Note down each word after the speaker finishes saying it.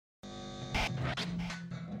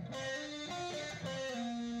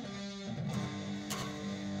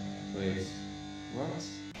Wait, what?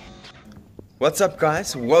 What's up,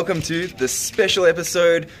 guys? Welcome to the special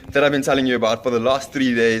episode that I've been telling you about for the last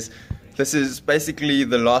 3 days. This is basically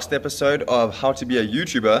the last episode of how to be a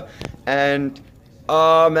YouTuber, and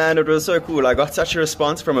oh man, it was so cool. I got such a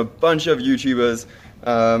response from a bunch of YouTubers,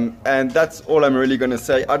 and that's all I'm really gonna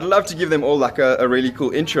say. I'd love to give them all like a really cool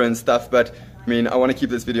intro and stuff, but I mean, I want to keep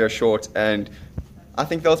this video short, and I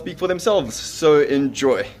think they'll speak for themselves, so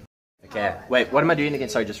enjoy. Okay, wait, what am I doing again?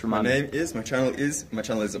 Sorry, just remind me. My channel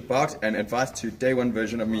is about an advice to day one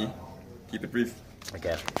version of me. Keep it brief.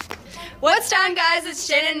 Okay. What's down, guys? It's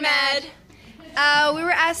Jen and Mad. We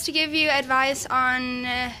were asked to give you advice on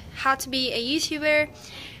how to be a YouTuber.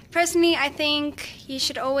 Personally, I think you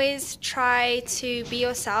should always try to be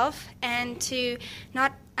yourself and to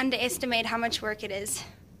not underestimate how much work it is.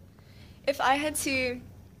 If I had to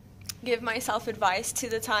give myself advice to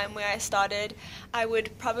the time where I started, I would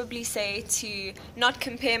probably say to not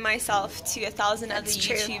compare myself to 1,000 other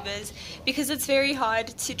YouTubers, because it's very hard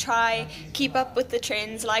to try keep up with the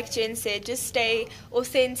trends. Like Jen said, just stay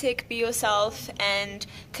authentic, be yourself, and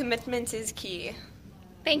commitment is key.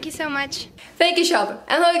 Thank you so much. Thank you, Sheldon.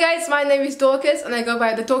 Hello guys, my name is Dorcas and I go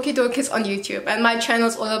by the Dorky Dorcas on YouTube, and my channel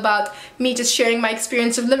is all about me just sharing my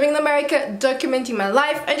experience of living in America, documenting my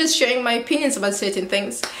life, and just sharing my opinions about certain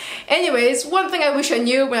things. Anyways, one thing I wish I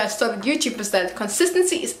knew when I started YouTube was that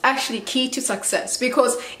consistency is actually key to success,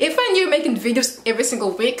 because if I knew making videos every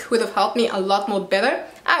single week would have helped me a lot more better,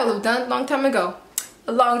 I would have done it a long time ago.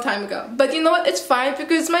 But you know what, it's fine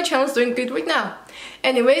because my channel is doing good right now.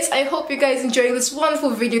 Anyways, I hope you guys enjoying this wonderful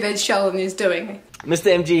video that Sheldon is doing.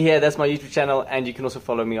 Mr. MG here, that's my YouTube channel, and you can also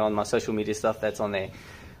follow me on my social media stuff that's on there.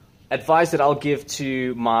 Advice that I'll give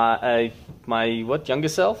to my younger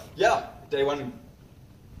self? Yeah, day one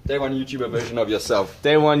YouTuber version of yourself.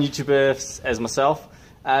 Day one YouTuber as myself,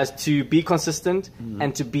 as to be consistent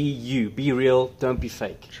and to be you. Be real, don't be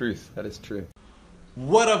fake. Truth, that is true.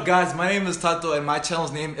 What up guys, my name is Tato and my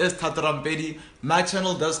channel's name is Tato Rampedi. My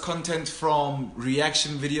channel does content from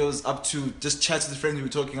reaction videos up to just chats with friends. We were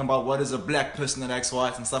talking about what is a black person that acts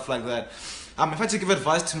white and stuff like that. If I had to give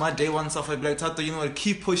advice to my day one self, I'd be like, Tato, you know what,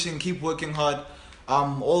 keep pushing, keep working hard.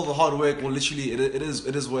 All the hard work, well literally it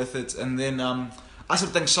is worth it. And then I should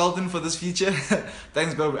thank Sheldon for this feature.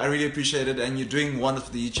 Thanks bro, I really appreciate it, and you're doing wonderful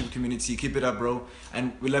for the YouTube community. Keep it up bro,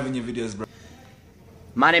 and we're loving your videos bro.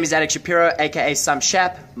 My name is Alex Shapiro, aka Sam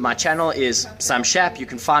Shap. My channel is Sam Shap. You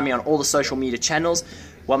can find me on all the social media channels.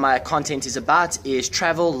 What my content is about is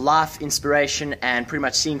travel, life, inspiration, and pretty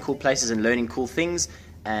much seeing cool places and learning cool things.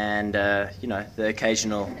 And, you know, the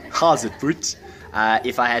occasional, how's it, Brute?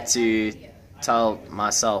 If I had to tell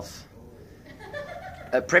myself,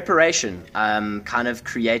 preparation, kind of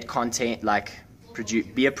create content, like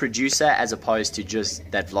be a producer as opposed to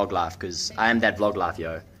just that vlog life, because I am that vlog life,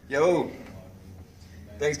 yo. Yo!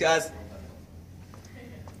 Thanks, guys.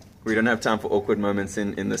 We don't have time for awkward moments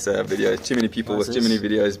in this video. Too many people with too many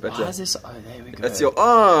videos. But why is this? Oh, there we go. That's your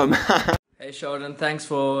arm. Hey Sheldon, thanks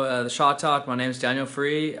for the shout out. My name is Daniel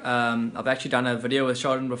Free. I've actually done a video with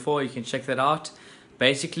Sheldon before. You can check that out.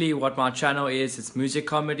 Basically, what my channel is, it's music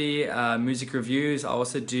comedy, music reviews. I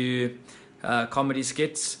also do comedy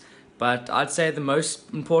skits. But I'd say the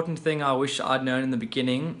most important thing I wish I'd known in the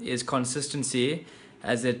beginning is consistency,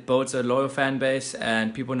 as it builds a loyal fan base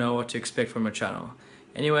and people know what to expect from a channel.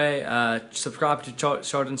 Anyway, subscribe to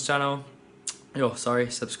Sheldon's channel.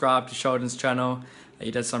 Subscribe to Sheldon's channel. He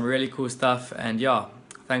does some really cool stuff, and yeah,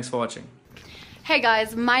 thanks for watching. Hey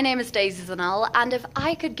guys, my name is Daisy Zanel, and if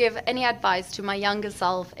I could give any advice to my younger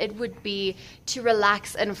self, it would be to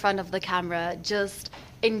relax in front of the camera. Just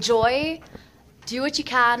enjoy, do what you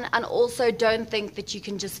can, and also don't think that you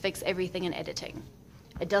can just fix everything in editing.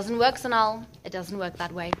 It doesn't work, Zanel. It doesn't work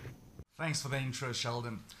that way. Thanks for the intro,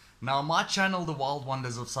 Sheldon. Now, my channel, The Wild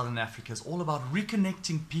Wonders of Southern Africa, is all about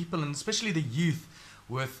reconnecting people, and especially the youth,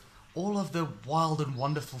 with all of the wild and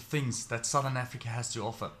wonderful things that Southern Africa has to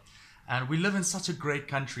offer. And we live in such a great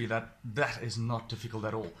country that is not difficult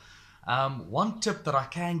at all. One tip that I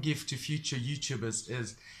can give to future YouTubers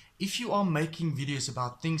is, if you are making videos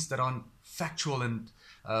about things that aren't factual and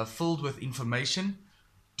filled with information,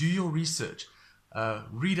 do your research.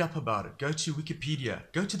 Read up about it, go to Wikipedia,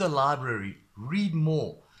 go to the library, read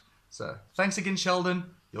more. So, thanks again Sheldon,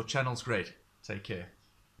 your channel's great. Take care.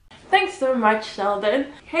 Thanks so much Sheldon.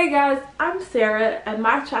 Hey guys, I'm Sarah and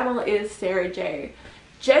my channel is Sarah J.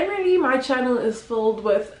 Generally my channel is filled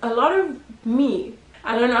with a lot of me.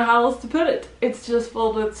 I don't know how else to put it. It's just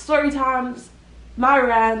filled with story times, my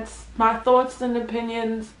rants, my thoughts and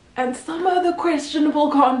opinions, and some of the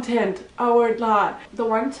questionable content, I won't lie. The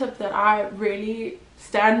one tip that I really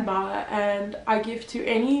stand by and I give to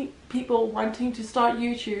any people wanting to start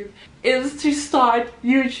YouTube is to start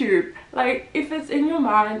YouTube. Like, if it's in your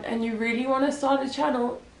mind and you really want to start a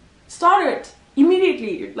channel, start it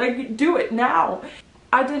immediately. Like, do it now.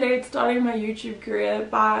 I delayed starting my YouTube career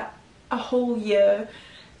by a whole year,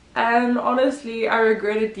 and honestly I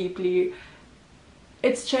regret it deeply.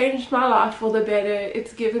 It's changed my life for the better.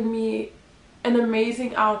 It's given me an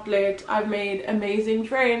amazing outlet. I've made amazing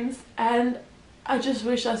friends, and I just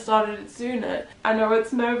wish I started it sooner. I know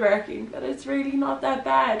it's nerve-wracking, but it's really not that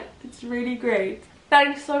bad. It's really great.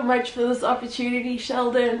 Thanks so much for this opportunity,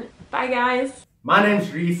 Sheldon. Bye guys. My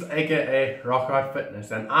name's Reese, aka Rockhard Fitness,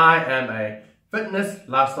 and I am a fitness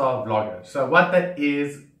lifestyle vlogger. So what that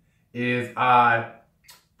is I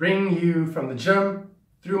bring you from the gym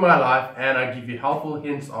through my life, and I give you helpful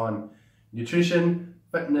hints on nutrition,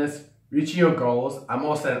 fitness, reaching your goals. I'm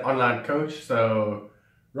also an online coach, so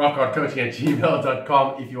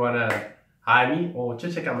rockhardcoaching@gmail.com if you want to hire me or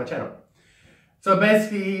just check out my channel. So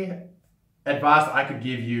basically, advice I could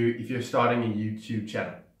give you if you're starting a YouTube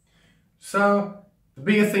channel. So the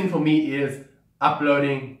biggest thing for me is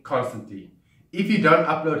uploading constantly. If you don't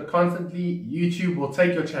upload constantly, YouTube will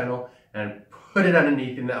take your channel and put it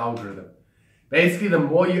underneath in the algorithm. Basically, the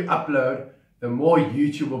more you upload, the more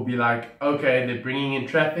YouTube will be like, okay, they're bringing in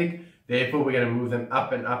traffic, therefore we're going to move them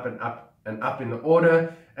up and up and up and up in the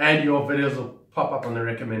order, and your videos will pop up on the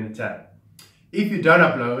recommended tab. If you don't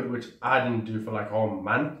upload, which I didn't do for like a whole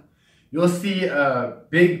month, you'll see a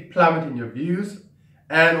big plummet in your views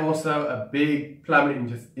and also a big plummet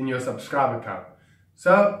in your subscriber count.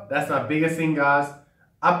 So that's my biggest thing, guys.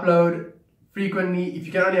 Upload frequently. If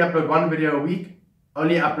you can only upload one video a week,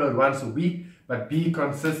 only upload once a week, but be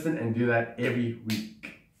consistent and do that every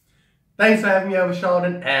week. Thanks for having me over,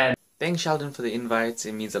 Sheldon. And thanks, Sheldon, for the invite.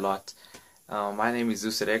 It means a lot. My name is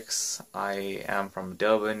Zeus. I am from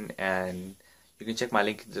Durban, and you can check my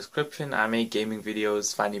link in the description. I make gaming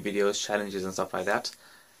videos, funny videos, challenges and stuff like that.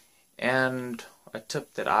 And a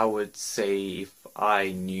tip that I would say if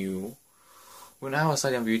I knew when I was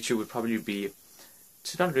starting on YouTube would probably be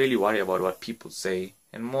to not really worry about what people say,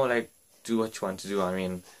 and more like do what you want to do. I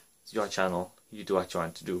mean, it's your channel, you do what you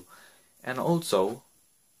want to do. And also,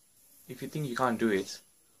 if you think you can't do it,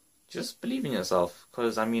 just believe in yourself,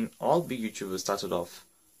 because I mean, all big YouTubers started off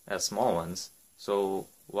as small ones, so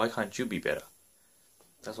why can't you be better?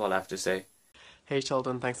 That's all I have to say. Hey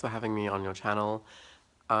Sheldon, thanks for having me on your channel.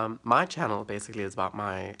 My channel basically is about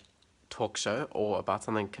my talk show or about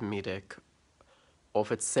something comedic, or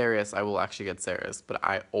if it's serious, I will actually get serious, but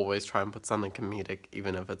I always try and put something comedic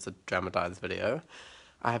even if it's a dramatized video.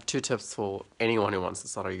 I have 2 tips for anyone who wants to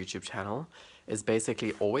start a YouTube channel. Is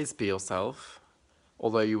basically always be yourself.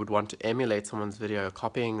 Although you would want to emulate someone's video,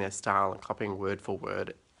 copying their style and copying word for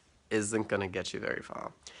word isn't going to get you very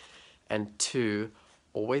far. And 2,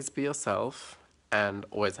 always be yourself and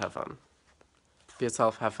always have fun. Be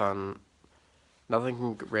yourself, have fun.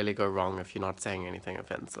 Nothing can really go wrong if you're not saying anything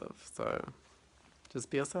offensive. So just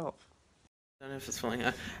be yourself. I don't know if it's falling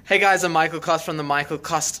out. Hey guys, I'm Michael Cost from the Michael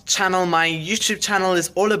Cost channel. My YouTube channel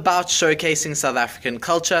is all about showcasing South African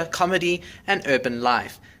culture, comedy, and urban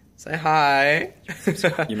life. Say hi.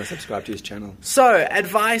 You must subscribe to his channel. So,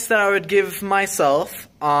 advice that I would give myself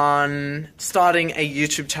on starting a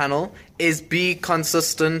YouTube channel is be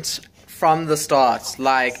consistent from the start.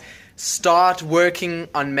 Like, start working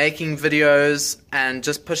on making videos and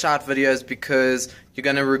just push out videos, because you're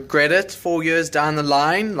going to regret it 4 years down the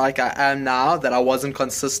line, like I am now, that I wasn't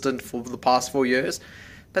consistent for the past 4 years.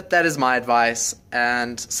 But that is my advice.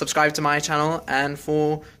 And subscribe to my channel and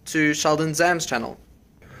to Sheldon Zam's channel.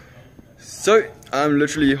 So, I'm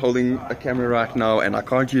literally holding a camera right now and I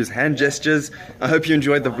can't use hand gestures. I hope you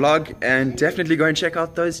enjoyed the vlog, and definitely go and check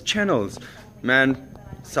out those channels. Man,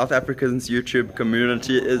 South Africa's YouTube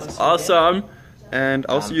community is awesome, and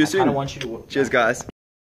I'll see you soon. Cheers, guys.